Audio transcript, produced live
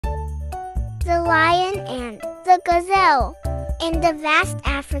The Lion and the Gazelle. In the vast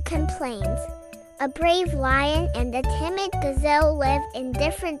African plains, a brave lion and a timid gazelle lived in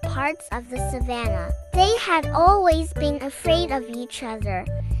different parts of the savannah. They had always been afraid of each other,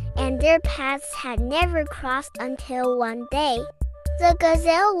 and their paths had never crossed until one day. The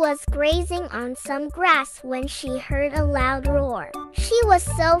gazelle was grazing on some grass when she heard a loud roar. She was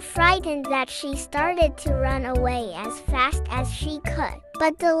so frightened that she started to run away as fast as she could.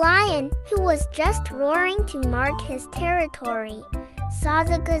 But the lion, who was just roaring to mark his territory, saw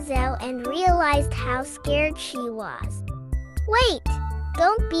the gazelle and realized how scared she was. "Wait,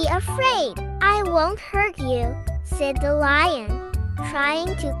 don't be afraid. I won't hurt you," said the lion,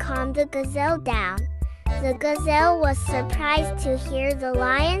 trying to calm the gazelle down. The gazelle was surprised to hear the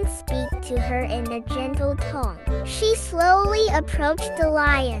lion speak to her in a gentle tone. She slowly approached the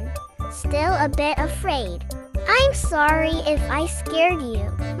lion, still a bit afraid. "I'm sorry if I scared you.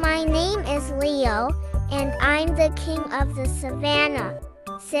 My name is Leo, and I'm the king of the savannah,"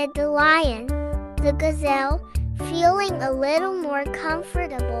 said the lion. The gazelle, feeling a little more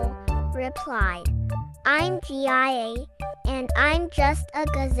comfortable, replied, "I'm Gia, and I'm just a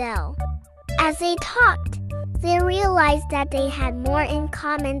gazelle." As they talked, they realized that they had more in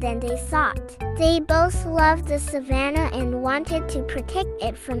common than they thought. They both loved the savannah and wanted to protect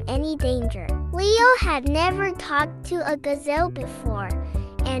it from any danger. Leo had never talked to a gazelle before,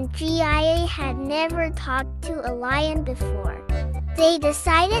 and Gia had never talked to a lion before. They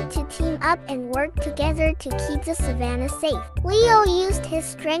decided to team up and work together to keep the savannah safe. Leo used his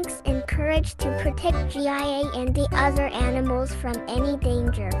strength and courage to protect Gia and the other animals from any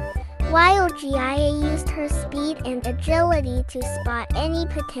danger, while Gia used her speed and agility to spot any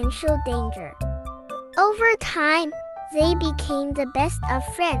potential danger. Over time, they became the best of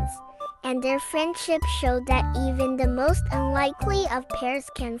friends, and their friendship showed that even the most unlikely of pairs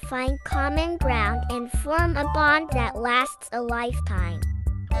can find common ground and form a bond that lasts a lifetime.